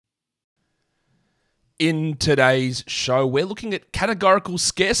In today's show, we're looking at categorical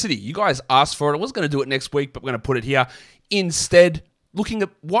scarcity. You guys asked for it. I was going to do it next week, but we're going to put it here. Instead, looking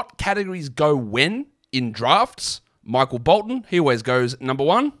at what categories go when in drafts. Michael Bolton, he always goes number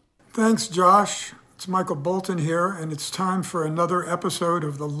one. Thanks, Josh. It's Michael Bolton here, and it's time for another episode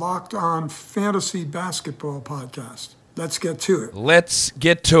of the Locked On Fantasy Basketball Podcast. Let's get to it. Let's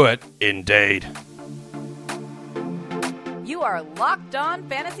get to it, indeed. You are Locked On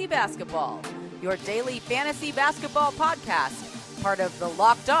Fantasy Basketball, your daily fantasy basketball podcast, part of the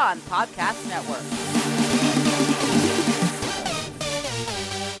Locked On Podcast Network.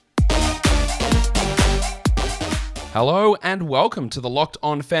 Hello and welcome to the Locked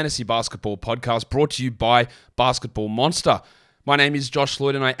On Fantasy Basketball Podcast, brought to you by Basketball Monster. My name is Josh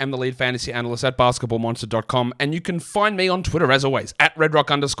Lloyd and I am the lead fantasy analyst at basketballmonster.com, and you can find me on Twitter as always at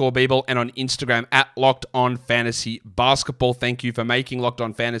redrock_Beeble and on Instagram at Locked On Fantasy Basketball. Thank you for making Locked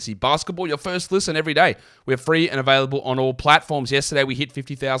On Fantasy Basketball your first listen every day. We're free and available on all platforms. Yesterday we hit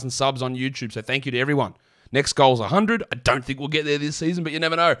 50,000 subs on YouTube, so thank you to everyone. Next goal is 100. I don't think we'll get there this season, but you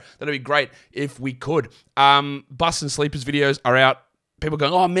never know. That'd be great if we could. Bust and Sleepers videos are out. People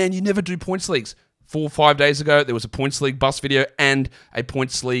going, oh man, you never do points leagues. 4 or 5 days ago, there was a Points League bust video and a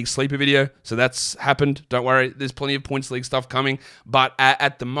Points League sleeper video. So that's happened. Don't worry. There's plenty of Points League stuff coming. But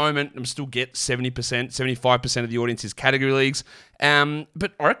at the moment, I'm still get 70%, 75% of the audience is category leagues.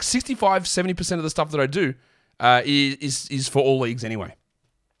 But I reckon 65, 70% of the stuff that I do is for all leagues anyway.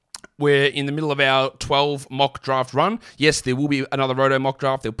 We're in the middle of our 12 mock draft run. Yes, there will be another Roto mock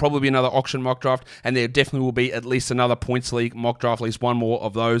draft. There'll probably be another auction mock draft. And there definitely will be at least another Points League mock draft, at least one more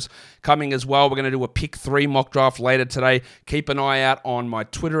of those coming as well. We're going to do a pick 3 mock draft later today. Keep an eye out on my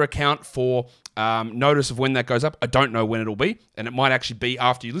Twitter account for notice of when that goes up. I don't know when it'll be, and it might actually be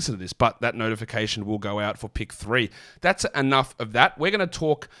after you listen to this, but that notification will go out for pick 3. That's enough of that. We're going to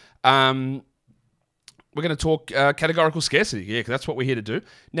talk... categorical scarcity. Yeah, 'cause that's what we're here to do.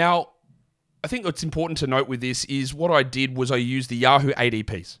 Now, I think what's important to note with this is what I did was I used the Yahoo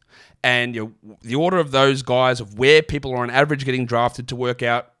ADPs. And the order of those guys of where people are on average getting drafted to work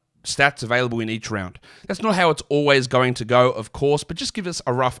out stats available in each round. That's not how it's always going to go, of course, but just give us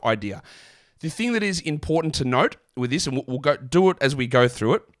a rough idea. The thing that is important to note with this, and we'll go do it as we go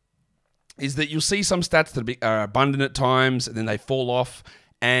through it, is that you'll see some stats that are abundant at times, and then they fall off.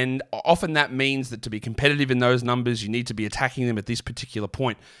 And often that means that to be competitive in those numbers, you need to be attacking them at this particular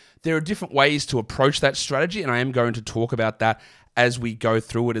point. There are different ways to approach that strategy, and I am going to talk about that as we go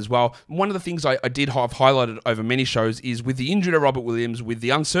through it as well. One of the things I did have highlighted over many shows is with the injury to Robert Williams, with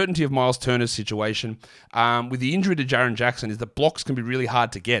the uncertainty of Miles Turner's situation, with the injury to Jaren Jackson, is that blocks can be really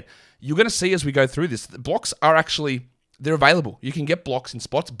hard to get. You're going to see as we go through this, the blocks are actually, they're available. You can get blocks in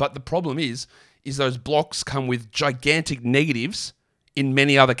spots, but the problem is those blocks come with gigantic negatives in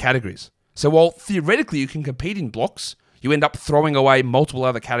many other categories. So while theoretically you can compete in blocks, you end up throwing away multiple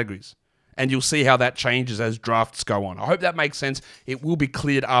other categories. And you'll see how that changes as drafts go on. I hope that makes sense. It will be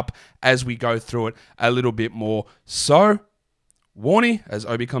cleared up as we go through it a little bit more. So, Warnie, as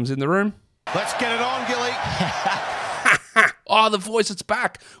Obi comes in the room. Let's get it on, Gilly. Oh, the voice, it's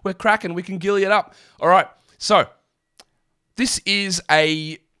back. We're cracking. We can gilly it up. All right. So, this is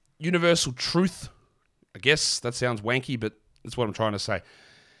a universal truth. I guess that sounds wanky, but that's what I'm trying to say,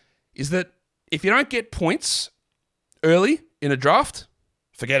 is that if you don't get points early in a draft,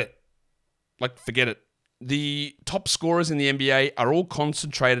 forget it. Forget it. The top scorers in the NBA are all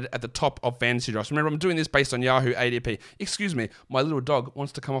concentrated at the top of fantasy drafts. Remember, I'm doing this based on Yahoo ADP. Excuse me, my little dog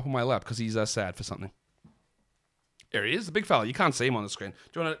wants to come up on my lap because he's sad for something. There he is, the big fella. You can't see him on the screen.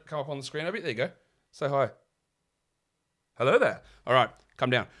 Do you want to come up on the screen a bit? There you go. Say hi. Hello there. All right, come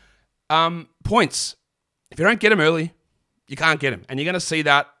down. Points. If you don't get them early, you can't get them. And you're going to see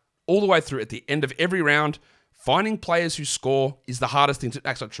that all the way through at the end of every round. Finding players who score is the hardest thing to do.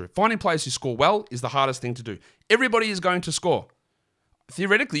 That's not true. Finding players who score well is the hardest thing to do. Everybody is going to score.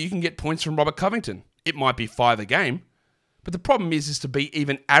 Theoretically, you can get points from Robert Covington. It might be 5 a game. But the problem is to be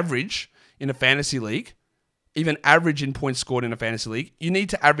even average in a fantasy league, even average in points scored in a fantasy league, you need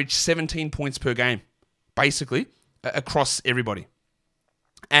to average 17 points per game, basically, across everybody.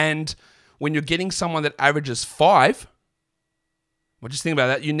 And when you're getting someone that averages 5, well, just think about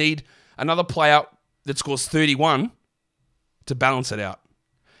that. You need another player that scores 31 to balance it out,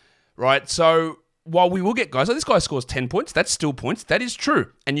 right? So while we will get guys, like this guy scores 10 points, that's still points. That is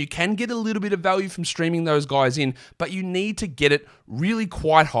true. And you can get a little bit of value from streaming those guys in, but you need to get it really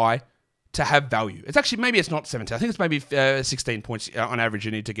quite high to have value. It's actually, maybe it's not 17. I think it's maybe 16 points on average you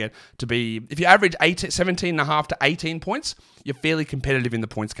need to get to be, if you average 17.5 to 18 points, you're fairly competitive in the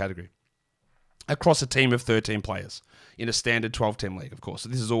points category across a team of 13 players in a standard 12-team league, of course. So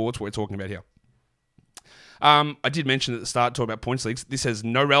this is all what we're talking about here. I did mention at the start, talk about points leagues. This has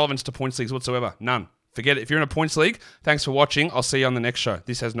no relevance to points leagues whatsoever. None. Forget it. If you're in a points league, thanks for watching. I'll see you on the next show.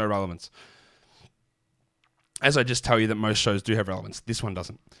 This has no relevance. As I just tell you that most shows do have relevance. This one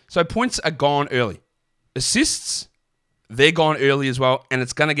doesn't. So points are gone early. Assists, they're gone early as well, and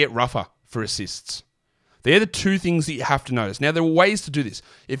it's going to get rougher for assists. They're the two things that you have to notice. Now, there are ways to do this.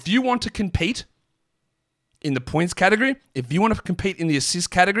 If you want to compete in the points category, if you want to compete in the assist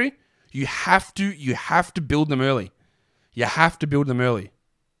category, you have to build them early. You have to build them early.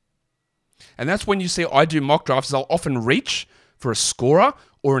 And that's when you see I do mock drafts. I'll often reach for a scorer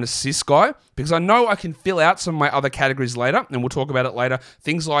or an assist guy because I know I can fill out some of my other categories later, and we'll talk about it later.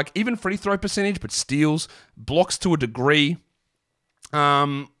 Things like even free throw percentage, but steals, blocks to a degree,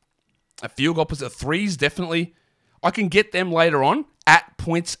 a field goal percentage, threes definitely. I can get them later on at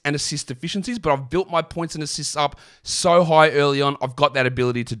points and assist efficiencies, but I've built my points and assists up so high early on, I've got that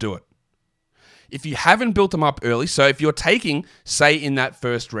ability to do it. If you haven't built them up early, so if you're taking, say in that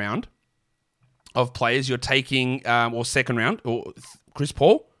first round of players, you're taking, or second round, or Chris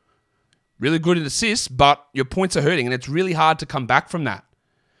Paul, really good at assists, but your points are hurting, and it's really hard to come back from that.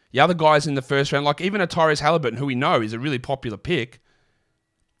 The other guys in the first round, like even a Tyrese Halliburton, who we know is a really popular pick,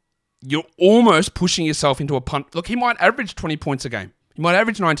 you're almost pushing yourself into a punt. Look, he might average 20 points a game. He might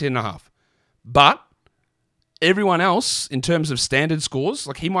average 19.5. But everyone else, in terms of standard scores,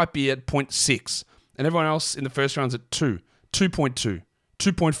 like he might be at 0.6, and everyone else in the first round's at 2, 2.2,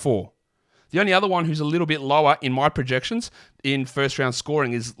 2.4. The only other one who's a little bit lower in my projections in first round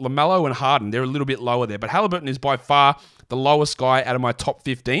scoring is LaMelo and Harden. They're a little bit lower there. But Halliburton is by far the lowest guy out of my top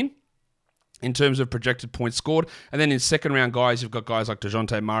 15 in terms of projected points scored. And then in second round guys, you've got guys like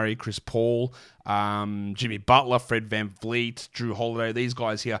DeJounte Murray, Chris Paul, Jimmy Butler, Fred VanVleet, Drew Holiday, these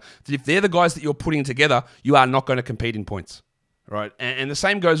guys here. If they're the guys that you're putting together, you are not going to compete in points. Right, and the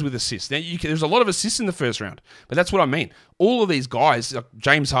same goes with assists. Now, there's a lot of assists in the first round, but that's what I mean. All of these guys, like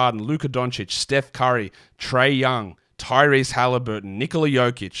James Harden, Luka Doncic, Steph Curry, Trae Young, Tyrese Halliburton, Nikola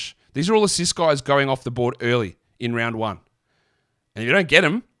Jokic, these are all assist guys going off the board early in round one. And if you don't get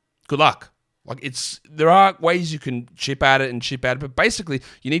them, good luck. Like there are ways you can chip at it, but basically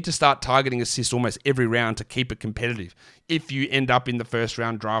you need to start targeting assists almost every round to keep it competitive. If you end up in the first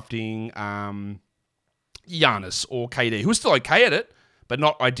round drafting Giannis or KD, who are still okay at it, but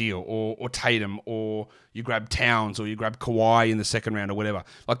not ideal, or Tatum, or you grab Towns, or you grab Kawhi in the second round or whatever.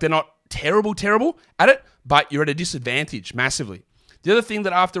 Like they're not terrible at it, but you're at a disadvantage massively. The other thing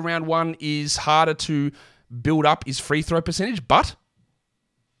that after round one is harder to build up is free throw percentage, but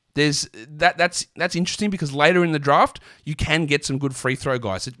there's that's interesting because later in the draft, you can get some good free throw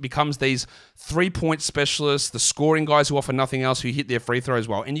guys. It becomes these 3-point specialists, the scoring guys who offer nothing else, who hit their free throws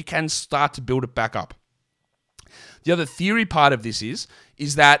well, and you can start to build it back up. The other theory part of this is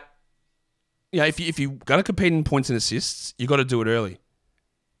that, you know, if you're going to compete in points and assists, you've got to do it early.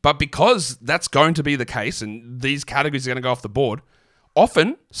 But because that's going to be the case and these categories are going to go off the board,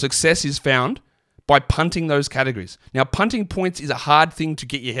 often success is found by punting those categories. Now, punting points is a hard thing to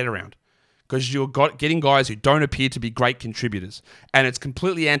get your head around because you're getting guys who don't appear to be great contributors. And it's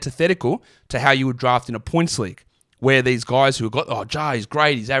completely antithetical to how you would draft in a points league, where these guys who have got, Ja, he's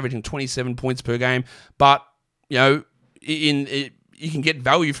great, he's averaging 27 points per game, but you know, you can get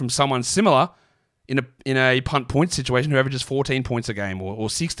value from someone similar in a punt point situation who averages 14 points a game or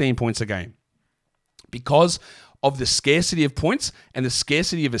 16 points a game. Because of the scarcity of points and the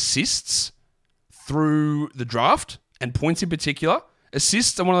scarcity of assists through the draft, and points in particular,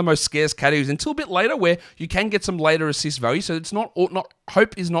 assists are one of the most scarce categories until a bit later where you can get some later assist value. So it's not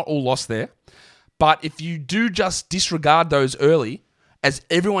hope is not all lost there. But if you do just disregard those early, as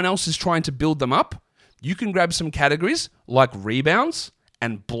everyone else is trying to build them up, you can grab some categories like rebounds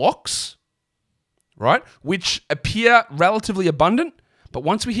and blocks, right? Which appear relatively abundant, but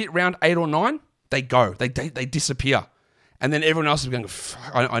once we hit round 8 or 9, they go. They disappear. And then everyone else is going,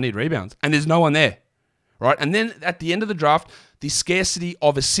 I need rebounds. And there's no one there, right? And then at the end of the draft, the scarcity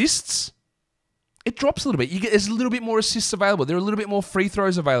of assists, it drops a little bit. There's a little bit more assists available. There are a little bit more free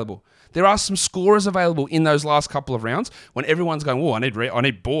throws available. There are some scorers available in those last couple of rounds when everyone's going, I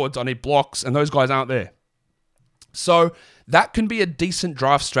need boards, I need blocks, and those guys aren't there. So that can be a decent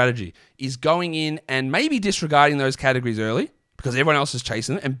draft strategy, is going in and maybe disregarding those categories early because everyone else is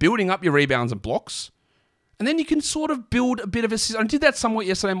chasing them and building up your rebounds and blocks. And then you can sort of build a bit of assists. I did that somewhat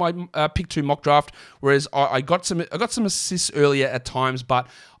yesterday in my pick 2 mock draft, whereas I got some assists earlier at times, but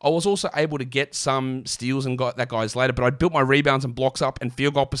I was also able to get some steals and got that guys later. But I built my rebounds and blocks up and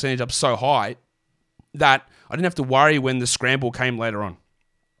field goal percentage up so high that I didn't have to worry when the scramble came later on,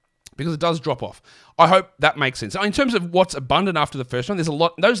 because it does drop off. I hope that makes sense. In terms of what's abundant after the first round, there's a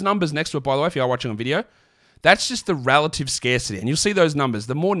lot. Those numbers next to it, by the way, if you are watching on video, that's just the relative scarcity. And you'll see those numbers.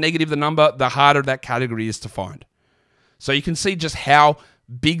 The more negative the number, the harder that category is to find. So you can see just how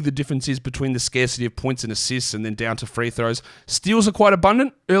big the difference is between the scarcity of points and assists and then down to free throws. Steals are quite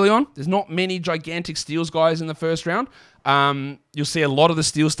abundant early on. There's not many gigantic steals guys in the first round. You'll see a lot of the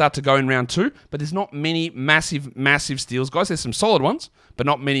steals start to go in round 2, but there's not many massive steals guys. There's some solid ones, but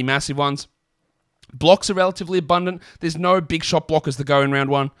not many massive ones. Blocks are relatively abundant. There's no big shot blockers that go in round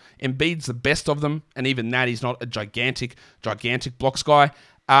 1. Embiid's the best of them, and even that, he's not a gigantic blocks guy.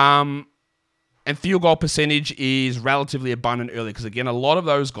 And field goal percentage is relatively abundant early because, again, a lot of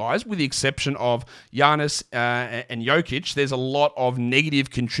those guys, with the exception of Giannis and Jokic, there's a lot of negative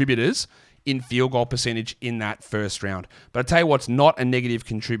contributors in field goal percentage in that first round. But I tell you what's not a negative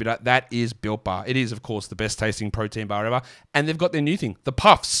contributor, that is Built Bar. It is, of course, the best tasting protein bar ever. And they've got their new thing, the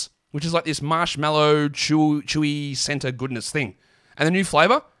Puffs, which is like this marshmallow, chewy center goodness thing. And the new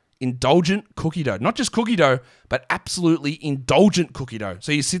flavor, indulgent cookie dough. Not just cookie dough, but absolutely indulgent cookie dough.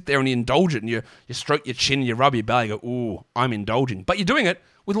 So you sit there and you indulge it and you stroke your chin, you rub your belly, you go, ooh, I'm indulging. But you're doing it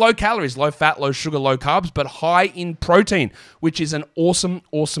with low calories, low fat, low sugar, low carbs, but high in protein, which is an awesome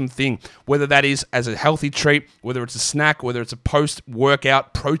thing. Whether that is as a healthy treat, whether it's a snack, whether it's a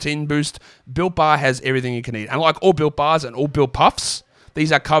post-workout protein boost, Built Bar has everything you can eat. And like all Built Bars and all Built Puffs,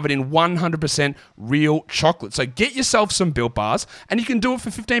 these are covered in 100% real chocolate. So get yourself some Built Bars, and you can do it for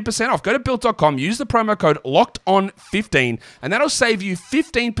 15% off. Go to Built.com, use the promo code LOCKEDON15, and that'll save you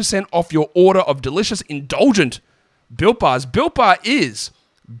 15% off your order of delicious, indulgent Built Bars. Built Bar is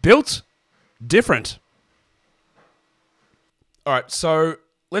built different. All right, so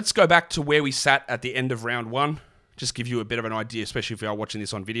let's go back to where we sat at the end of round 1. Just give you a bit of an idea, especially if you are watching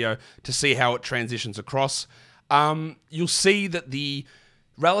this on video, to see how it transitions across. You'll see that the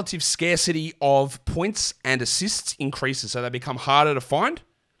relative scarcity of points and assists increases, so they become harder to find.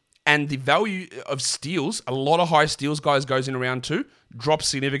 And the value of steals, a lot of high steals guys goes in round 2, drops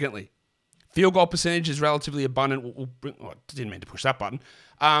significantly. Field goal percentage is relatively abundant. I didn't mean to push that button.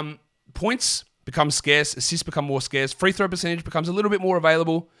 Points become scarce, assists become more scarce, free throw percentage becomes a little bit more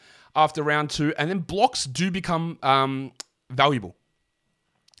available after round 2, and then blocks do become valuable.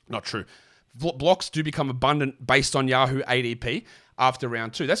 Not true. Blocks do become abundant based on Yahoo ADP after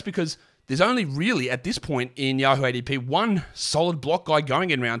round 2. That's because there's only really, at this point in Yahoo ADP, one solid block guy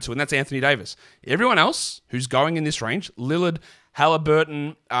going in round 2, and that's Anthony Davis. Everyone else who's going in this range, Lillard,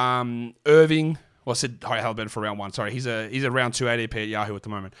 Halliburton, Irving, well, I said Halliburton for round 1, sorry. He's a round 2 ADP at Yahoo at the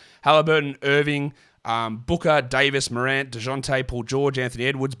moment. Halliburton, Irving, Booker, Davis, Morant, DeJounte, Paul George, Anthony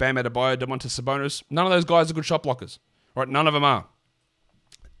Edwards, Bam Adebayo, Domantas Sabonis. None of those guys are good shot blockers. Right? None of them are.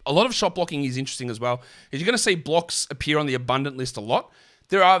 A lot of shot blocking is interesting as well. You're going to see blocks appear on the abundant list a lot.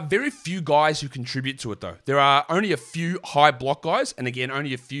 There are very few guys who contribute to it, though. There are only a few high block guys, and again,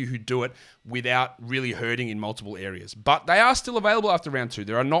 only a few who do it without really hurting in multiple areas. But they are still available after round 2.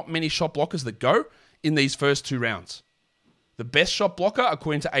 There are not many shot blockers that go in these first 2 rounds. The best shot blocker,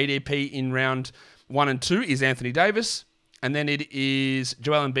 according to ADP in round 1 and 2, is Anthony Davis, and then it is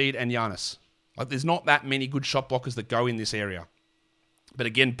Joel Embiid and Giannis. Like, there's not that many good shot blockers that go in this area. But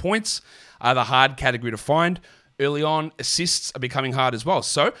again, points are the hard category to find. Early on, assists are becoming hard as well.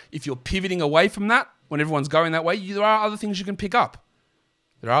 So if you're pivoting away from that, when everyone's going that way, there are other things you can pick up.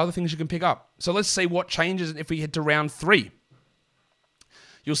 So let's see what changes if we head to round 3.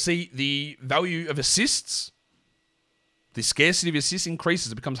 You'll see the value of assists, the scarcity of assists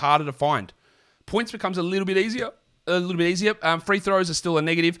increases. It becomes harder to find. Points becomes a little bit easier. Free throws are still a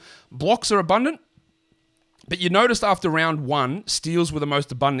negative. Blocks are abundant. But you noticed after round 1, steals were the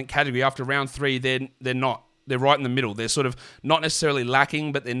most abundant category. After round 3, they're not. They're right in the middle. They're sort of not necessarily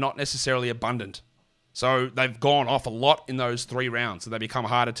lacking, but they're not necessarily abundant. So they've gone off a lot in those 3 rounds, so they become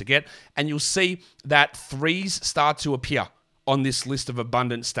harder to get. And you'll see that threes start to appear on this list of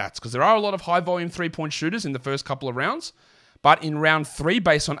abundant stats, because there are a lot of high-volume three-point shooters in the first couple of rounds. But in round 3,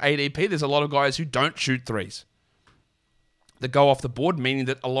 based on ADP, there's a lot of guys who don't shoot threes that go off the board, meaning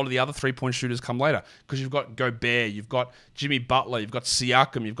that a lot of the other three-point shooters come later. Because you've got Gobert, you've got Jimmy Butler, you've got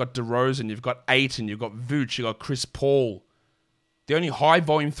Siakam, you've got DeRozan, you've got Ayton, you've got Vooch, you've got Chris Paul. The only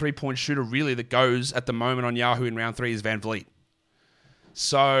high-volume three-point shooter really that goes at the moment on Yahoo in round 3 is Van Vliet.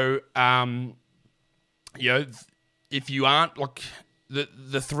 So, if you aren't, like,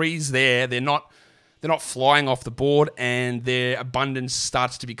 the threes there, they're not flying off the board, and their abundance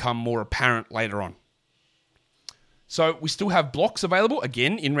starts to become more apparent later on. So we still have blocks available.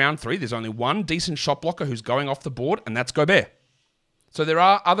 Again, in round 3, there's only one decent shot blocker who's going off the board, and that's Gobert. So there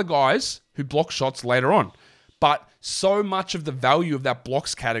are other guys who block shots later on. But so much of the value of that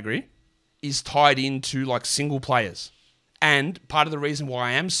blocks category is tied into like single players. And part of the reason why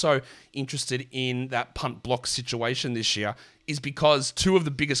I am so interested in that punt block situation this year is because two of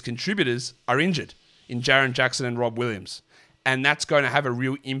the biggest contributors are injured in Jaren Jackson and Rob Williams. And that's going to have a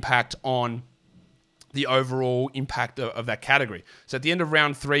real impact on the overall impact of that category. So at the end of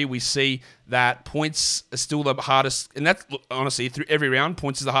round 3, we see that points are still the hardest. And that's, honestly, through every round,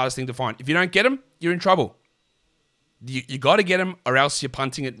 points is the hardest thing to find. If you don't get them, you're in trouble. You got to get them or else you're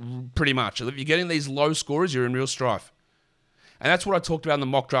punting it pretty much. If you're getting these low scorers, you're in real strife. And that's what I talked about in the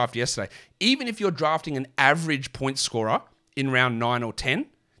mock draft yesterday. Even if you're drafting an average point scorer in round 9 or 10,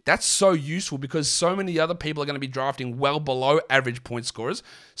 that's so useful because so many other people are going to be drafting well below average point scorers.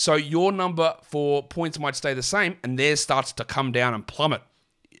 So your number for points might stay the same and theirs starts to come down and plummet,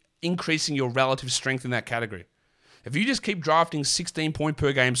 increasing your relative strength in that category. If you just keep drafting 16 point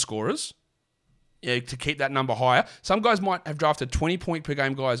per game scorers, to keep that number higher, some guys might have drafted 20 point per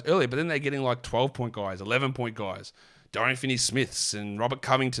game guys earlier, but then they're getting like 12 point guys, 11 point guys. Dorian Finney-Smiths and Robert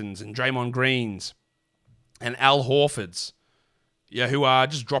Covingtons and Draymond Greens and Al Horfords, who are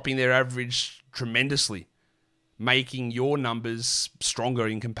just dropping their average tremendously, making your numbers stronger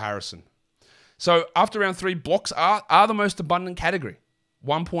in comparison. So after round 3, blocks are the most abundant category.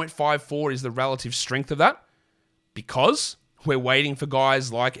 1.54 is the relative strength of that because we're waiting for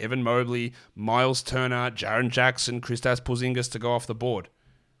guys like Evan Mobley, Miles Turner, Jaren Jackson, Kristaps Porzingis to go off the board.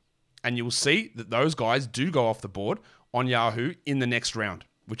 And you'll see that those guys do go off the board on Yahoo in the next round,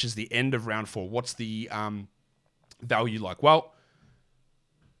 which is the end of round 4. What's the value like? Well,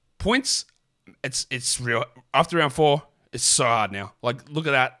 points, it's real. After round 4, it's so hard now. Like, look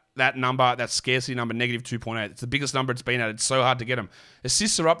at that number, that scarcity number, negative 2.8. It's the biggest number it's been at. It's so hard to get them.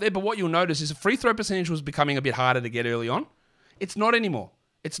 Assists are up there, but what you'll notice is the free throw percentage was becoming a bit harder to get early on. It's not anymore.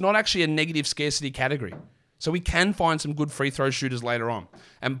 It's not actually a negative scarcity category. So we can find some good free throw shooters later on.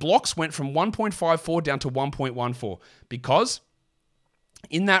 And blocks went from 1.54 down to 1.14 because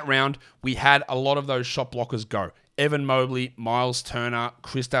in that round, we had a lot of those shot blockers go. Evan Mobley, Miles Turner,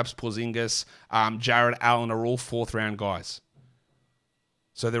 Kristaps Porzingis, Jared Allen are all 4th round guys.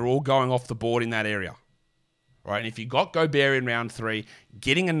 So they're all going off the board in that area. Right? And if you got Gobert in round 3,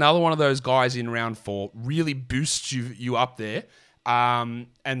 getting another one of those guys in round 4 really boosts you up there. And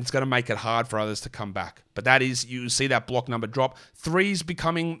it's going to make it hard for others to come back. But that is, you see that block number drop. 3's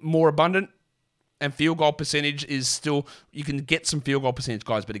becoming more abundant, and field goal percentage is still, you can get some field goal percentage,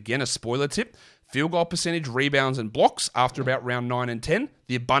 guys. But again, a spoiler tip, field goal percentage, rebounds, and blocks after about round 9 and 10,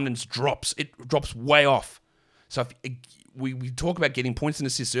 the abundance drops. It drops way off. So if we talk about getting points and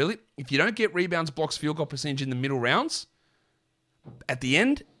assists early. If you don't get rebounds, blocks, field goal percentage in the middle rounds, at the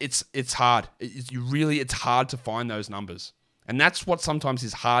end, it's hard. It's hard to find those numbers. And that's what sometimes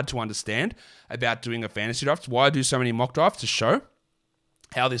is hard to understand about doing a fantasy draft. It's why I do so many mock drafts, to show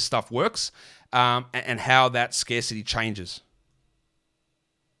how this stuff works and how that scarcity changes.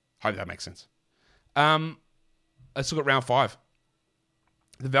 Hope that makes sense. Let's look at round 5.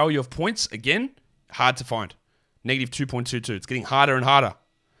 The value of points, again, hard to find. Negative 2.22. It's getting harder and harder.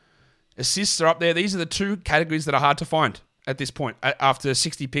 Assists are up there. These are the two categories that are hard to find at this point after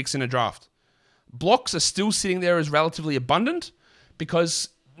 60 picks in a draft. Blocks are still sitting there as relatively abundant because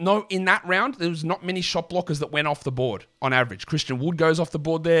in that round, there was not many shot blockers that went off the board on average. Christian Wood goes off the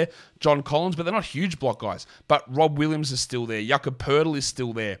board there, John Collins, but they're not huge block guys. But Rob Williams is still there. Jakob Poeltl is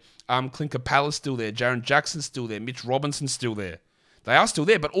still there. Clint Capella is still there. Jaren Jackson's still there. Mitch Robinson's still there. They are still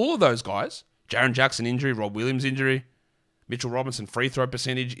there, but all of those guys, Jaren Jackson injury, Rob Williams injury, Mitchell Robinson free throw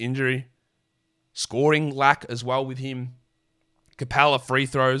percentage injury, scoring lack as well with him, Capella free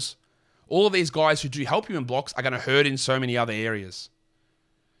throws. All of these guys who do help you in blocks are going to hurt in so many other areas.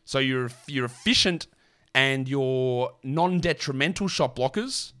 So you're efficient and your non-detrimental shot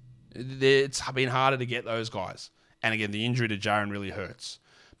blockers, it's been harder to get those guys. And again, the injury to Jaren really hurts.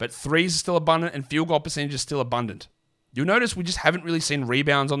 But 3s are still abundant and field goal percentage is still abundant. You'll notice we just haven't really seen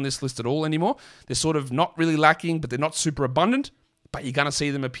rebounds on this list at all anymore. They're sort of not really lacking, but they're not super abundant. But you're going to see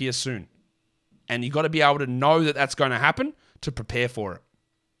them appear soon. And you've got to be able to know that that's going to happen to prepare for it.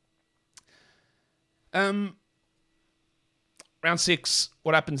 Round 6,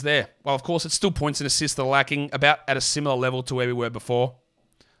 what happens there? Well, of course, it's still points and assists that are lacking, about at a similar level to where we were before.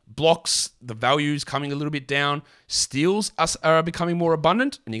 Blocks, the value's coming a little bit down. Steals are becoming more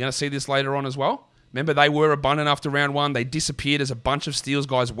abundant, and you're going to see this later on as well. Remember, they were abundant after round 1. They disappeared as a bunch of steals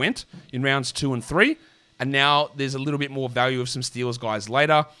guys went in rounds 2 and 3, and now there's a little bit more value of some steals guys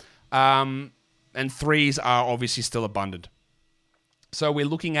later. And 3s are obviously still abundant. So we're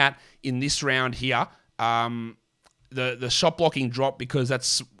looking at, in this round here, the shot blocking drop because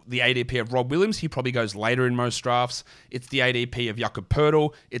that's the ADP of Rob Williams. He probably goes later in most drafts. It's the ADP of Jakob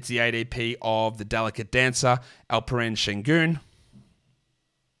Poeltl. It's the ADP of the delicate dancer, Alperen Şengün.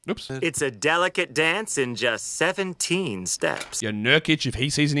 Oops. It's a delicate dance in just 17 steps. Nurkic, if he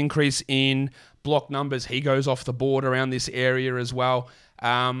sees an increase in block numbers, he goes off the board around this area as well.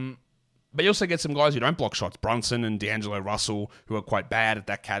 But you also get some guys who don't block shots. Brunson and D'Angelo Russell, who are quite bad at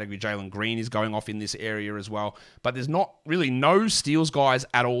that category. Jalen Green is going off in this area as well. But there's not really no steals guys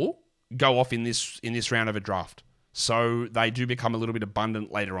at all go off in this round of a draft. So they do become a little bit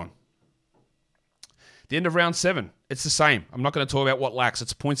abundant later on. The end of round 7, it's the same. I'm not going to talk about what lacks.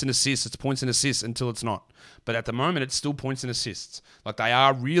 It's points and assists. It's points and assists until it's not. But at the moment, it's still points and assists. Like, they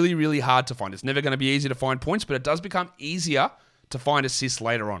are really, really hard to find. It's never going to be easy to find points, but it does become easier to find assists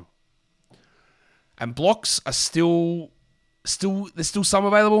later on. And blocks are there's still some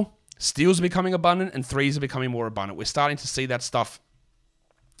available. Steals are becoming abundant, and threes are becoming more abundant. We're starting to see that stuff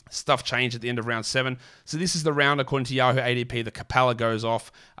change at the end of round 7. So this is the round, according to Yahoo ADP, the Capella goes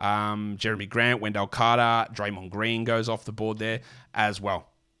off. Jeremy Grant, Wendell Carter, Draymond Green goes off the board there as well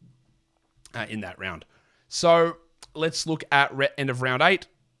in that round. So let's look at end of round 8.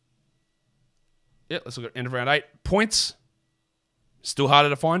 Yeah, let's look at end of round 8. Points, still harder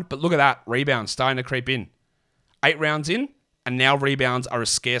to find, but look at that. Rebounds starting to creep in. 8 rounds in, and now rebounds are a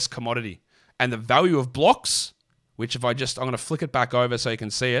scarce commodity. And the value of blocks, which I'm going to flick it back over so you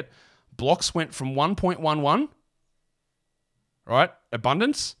can see it. Blocks went from 1.11, right,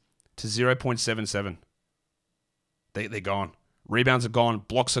 abundance, to 0.77. They're gone. Rebounds are gone.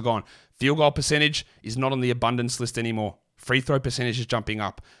 Blocks are gone. Field goal percentage is not on the abundance list anymore. Free throw percentage is jumping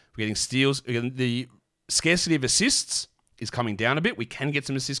up. We're getting steals. The scarcity of assists is coming down a bit. We can get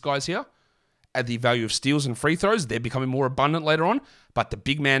some assist guys here. At the value of steals and free throws, they're becoming more abundant later on. But the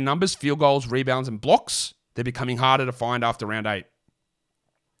big man numbers, field goals, rebounds, and blocks, they're becoming harder to find after round 8.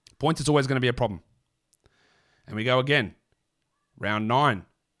 Points is always going to be a problem. And we go again. Round 9.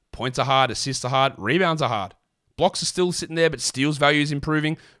 Points are hard, assists are hard, rebounds are hard. Blocks are still sitting there, but steals value is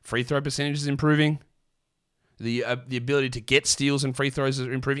improving. Free throw percentage is improving. The ability to get steals and free throws is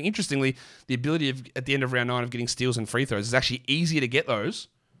improving. Interestingly, the ability at the end of round 9 of getting steals and free throws is actually easier to get those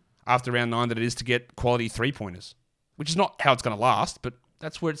after round 9 than it is to get quality three-pointers, which is not how it's going to last, but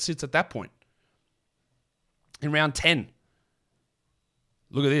that's where it sits at that point. In round 10,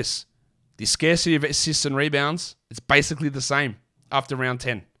 look at this. The scarcity of assists and rebounds, it's basically the same after round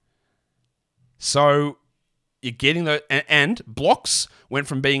 10. So you're getting and blocks went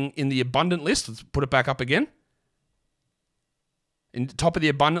from being in the abundant list, let's put it back up again, in the top of the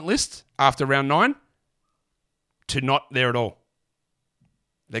abundant list after round 9 to not there at all.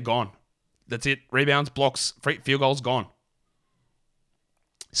 They're gone. That's it. Rebounds, blocks, field goals, gone.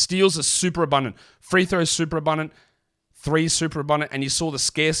 Steals are super abundant. Free throws super abundant. Threes super abundant. And you saw the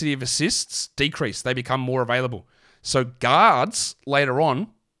scarcity of assists decrease. They become more available. So guards later on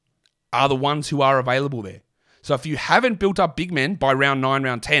are the ones who are available there. So if you haven't built up big men by round 9,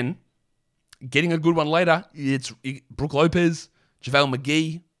 round 10, getting a good one later, it's Brook Lopez, JaVale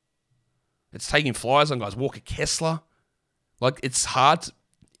McGee. It's taking flyers on guys. Walker Kessler. Like, it's hard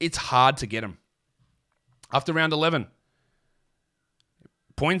to get them. After round 11,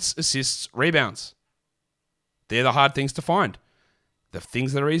 points, assists, rebounds. They're the hard things to find. The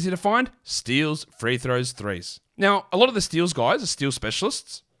things that are easy to find, steals, free throws, threes. Now, a lot of the steals guys are steal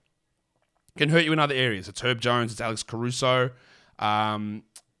specialists. Can hurt you in other areas. It's Herb Jones, it's Alex Caruso.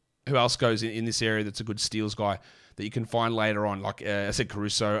 Who else goes in this area that's a good steals guy that you can find later on? Like I said,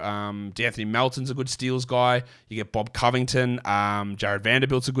 Caruso. D'Anthony Melton's a good steals guy. You get Bob Covington. Jared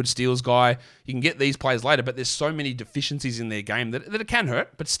Vanderbilt's a good steals guy. You can get these players later, but there's so many deficiencies in their game that it can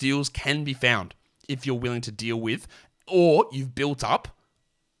hurt, but steals can be found if you're willing to deal with, or you've built up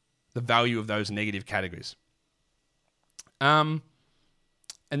the value of those negative categories. And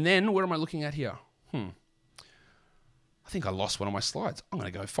then, what am I looking at here? I think I lost one of my slides. I'm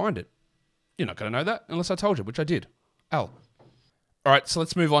going to go find it. You're not going to know that unless I told you, which I did. All right, so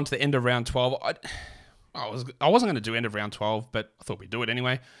let's move on to the end of round 12. I wasn't going to do end of round 12, but I thought we'd do it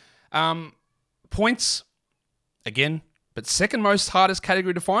anyway. Points, again, but second most hardest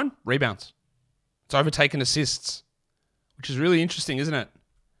category to find, rebounds. It's overtaken assists, which is really interesting, isn't it?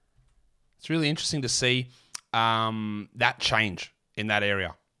 It's really interesting to see that change in that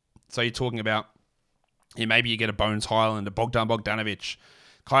area. So you're talking about, maybe you get a Bones Highland, a Bogdan Bogdanovic,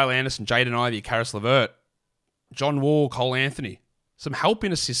 Kyle Anderson, Jaden Ivey, Karis LeVert, John Wall, Cole Anthony. Some help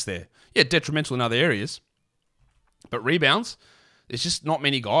in assists there. Yeah, detrimental in other areas. But rebounds, there's just not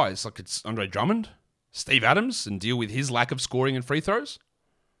many guys. Like, it's Andre Drummond, Steve Adams, and deal with his lack of scoring and free throws.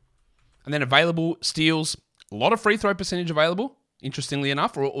 And then available steals, a lot of free throw percentage available. interestingly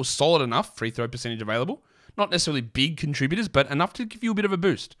enough, or solid enough free throw percentage available. Not necessarily big contributors, but enough to give you a bit of a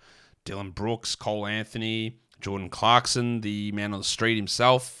boost. Dylan Brooks, Cole Anthony, Jordan Clarkson, the man on the street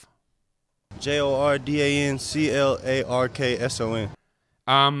himself. JordanClarkson.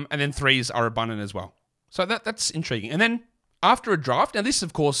 And then threes are abundant as well. So that's intriguing. And then after a draft, now this,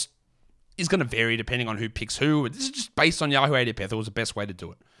 of course, is going to vary depending on who picks who. This is just based on Yahoo ADP. I thought it was the best way to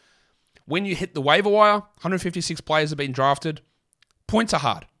do it. When you hit the waiver wire, 156 players have been drafted. Points are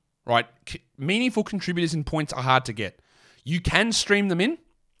hard, right? Meaningful contributors in points are hard to get. You can stream them in,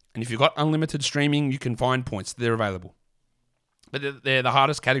 and if you've got unlimited streaming, you can find points. They're available. But they're the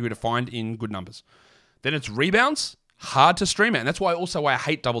hardest category to find in good numbers. Then it's rebounds, hard to stream it. And that's why I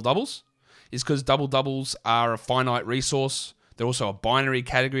hate double-doubles, is because double-doubles are a finite resource. They're also a binary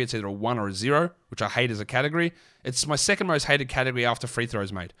category. It's either a 1 or a 0, which I hate as a category. It's my second most hated category after free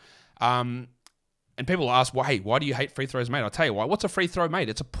throws made. And people ask, well, hey, why do you hate free throws made? I'll tell you why. What's a free throw made?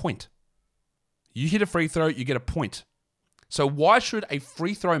 It's a point. You hit a free throw, you get a point. So why should a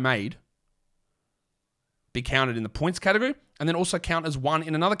free throw made be counted in the points category and then also count as 1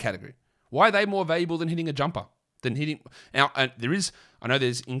 in another category? Why are they more valuable than hitting a jumper? Now, I know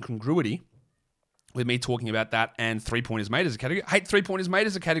there's incongruity with me talking about that and three-pointers made as a category. I hate three-pointers made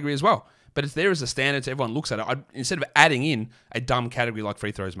as a category as well. But it's there as a standard so everyone looks at it. Instead of adding in a dumb category like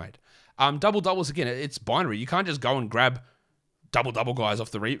free throws made. Double-doubles, again, it's binary. You can't just go and grab double-double guys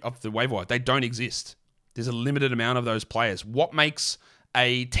off the waiver wire. They don't exist. There's a limited amount of those players. What makes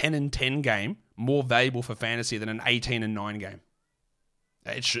a 10-10 game more valuable for fantasy than an 18-9 game?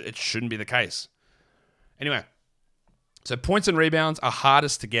 It shouldn't be the case. Anyway, so points and rebounds are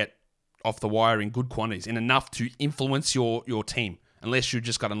hardest to get off the wire in good quantities, in enough to influence your team, unless you've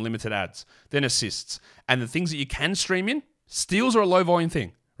just got unlimited ads. Then assists. And the things that you can stream in, steals are a low volume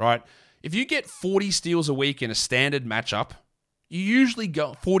thing, right? If you get 40 steals a week in a standard matchup, you usually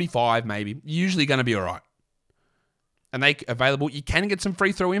go 45 maybe, you're usually going to be all right. And they available, you can get some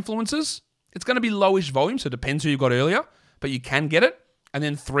free throw influences. It's going to be lowish volume, so it depends who you got earlier, but you can get it. And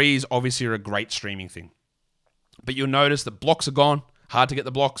then threes obviously are a great streaming thing. But you'll notice that blocks are gone. Hard to get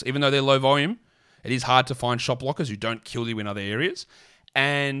the blocks, even though they're low volume. It is hard to find shot blockers who don't kill you in other areas.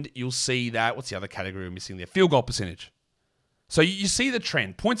 And you'll see that, what's the other category we're missing there? Field goal percentage. So you see the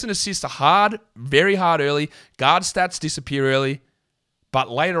trend. Points and assists are hard, very hard early. Guard stats disappear early. But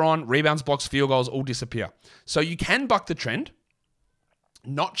later on, rebounds, blocks, field goals all disappear. So you can buck the trend,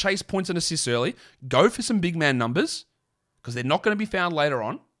 not chase points and assists early, go for some big man numbers, because they're not going to be found later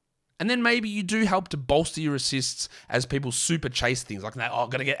on. And then maybe you do help to bolster your assists as people super chase things. Like,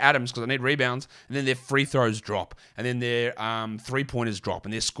 I've got to get Adams because I need rebounds. And then their free throws drop. And then their three-pointers drop.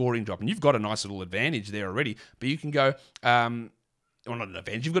 And their scoring drop. And you've got a nice little advantage there already. But you can go, well, not an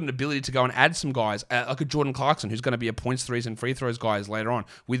advantage. You've got an ability to go and add some guys, like a Jordan Clarkson, who's going to be a points, threes, and free throws guys later on,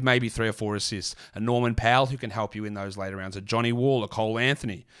 with maybe 3 or 4 assists. A Norman Powell, who can help you in those later rounds. A Johnny Wall, a Cole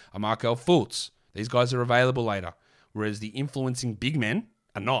Anthony, a Markelle Fultz. These guys are available later. Whereas the influencing big men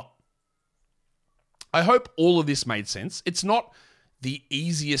are not. I hope all of this made sense. It's not the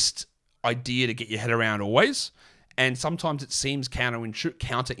easiest idea to get your head around always, and sometimes it seems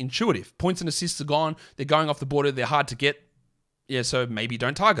counterintuitive. Points and assists are gone. They're going off the border. They're hard to get. Yeah, so maybe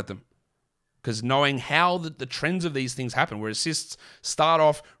don't target them. Because knowing how the trends of these things happen, where assists start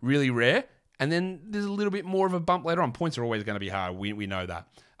off really rare, and then there's a little bit more of a bump later on. Points are always going to be hard. We know that.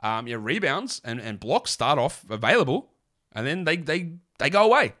 Rebounds and blocks start off available, and then they go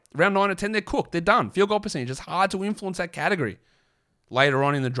away. Round 9 or 10, they're cooked. They're done. Field goal percentage. It's hard to influence that category later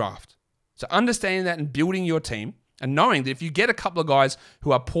on in the draft. So understanding that and building your team and knowing that if you get a couple of guys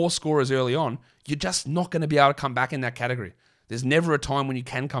who are poor scorers early on, you're just not going to be able to come back in that category. There's never a time when you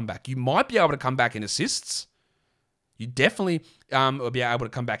can come back. You might be able to come back in assists. You definitely will be able to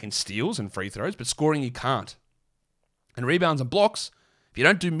come back in steals and free throws, but scoring you can't. And rebounds and blocks, if you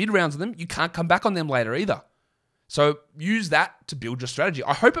don't do mid-rounds of them, you can't come back on them later either. So use that to build your strategy.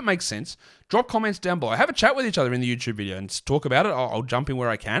 I hope it makes sense. Drop comments down below. Have a chat with each other in the YouTube video and talk about it. I'll jump in where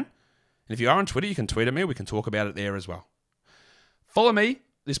I can. And if you are on Twitter, you can tweet at me. We can talk about it there as well. Follow me,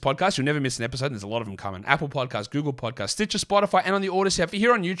 this podcast. You'll never miss an episode. There's a lot of them coming. Apple Podcasts, Google Podcasts, Stitcher, Spotify, and on the Odyssey app. If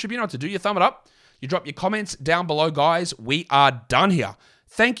you're here on YouTube, you know what to do. You thumb it up. You drop your comments down below, guys. We are done here.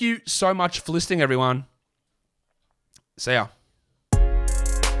 Thank you so much for listening, everyone. See ya.